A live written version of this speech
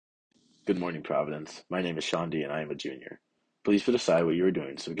Good morning, Providence. My name is Sean D. and I am a junior. Please put aside what you are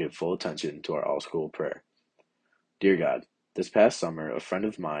doing so we give full attention to our all-school prayer. Dear God, this past summer, a friend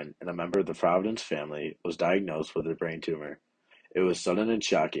of mine and a member of the Providence family was diagnosed with a brain tumor. It was sudden and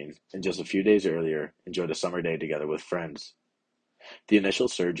shocking, and just a few days earlier, enjoyed a summer day together with friends. The initial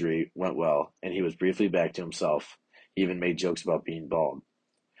surgery went well, and he was briefly back to himself. He even made jokes about being bald.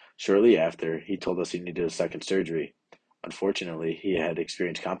 Shortly after, he told us he needed a second surgery. Unfortunately, he had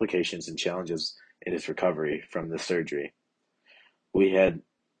experienced complications and challenges in his recovery from the surgery. We had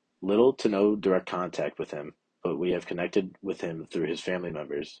little to no direct contact with him, but we have connected with him through his family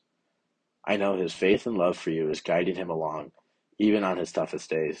members. I know his faith and love for you is guiding him along, even on his toughest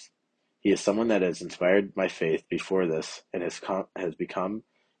days. He is someone that has inspired my faith before this and has become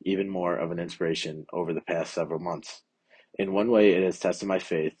even more of an inspiration over the past several months. In one way, it has tested my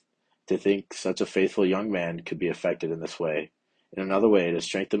faith to think such a faithful young man could be affected in this way. In another way, it has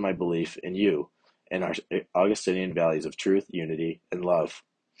strengthened my belief in you and our Augustinian values of truth, unity, and love.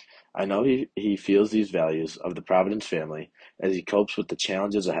 I know he feels these values of the Providence family as he copes with the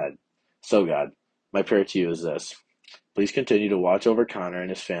challenges ahead. So, God, my prayer to you is this. Please continue to watch over Connor and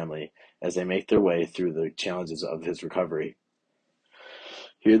his family as they make their way through the challenges of his recovery.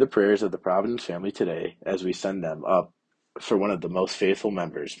 Hear the prayers of the Providence family today as we send them up for one of the most faithful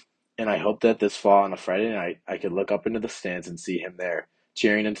members. And I hope that this fall on a Friday night, I could look up into the stands and see him there,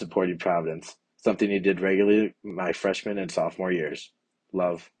 cheering and supporting Providence, something he did regularly my freshman and sophomore years.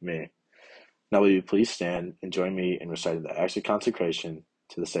 Love, me. Now will you please stand and join me in reciting the acts of consecration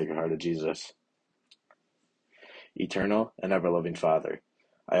to the Sacred Heart of Jesus. Eternal and ever-loving Father,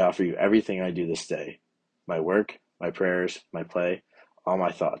 I offer you everything I do this day, my work, my prayers, my play, all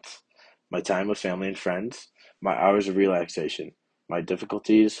my thoughts, my time with family and friends, my hours of relaxation, my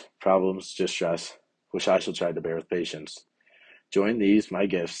difficulties, problems, distress, which I shall try to bear with patience. Join these, my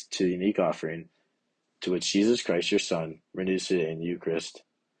gifts, to the unique offering to which Jesus Christ, your Son, renews today in the Eucharist.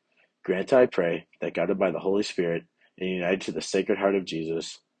 Grant, I pray, that guided by the Holy Spirit and united to the Sacred Heart of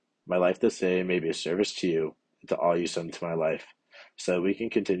Jesus, my life this day may be a service to you and to all you send into my life, so that we can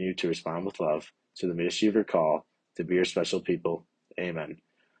continue to respond with love to the ministry of your call to be your special people. Amen.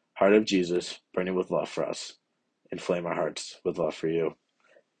 Heart of Jesus, burning with love for us, inflame our hearts with love for you.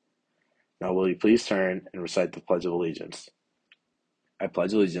 Now will you please turn and recite the Pledge of Allegiance. I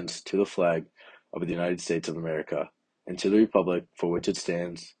pledge allegiance to the flag of the United States of America and to the republic for which it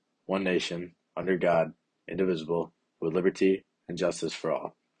stands, one nation, under God, indivisible, with liberty and justice for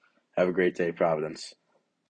all. Have a great day, Providence.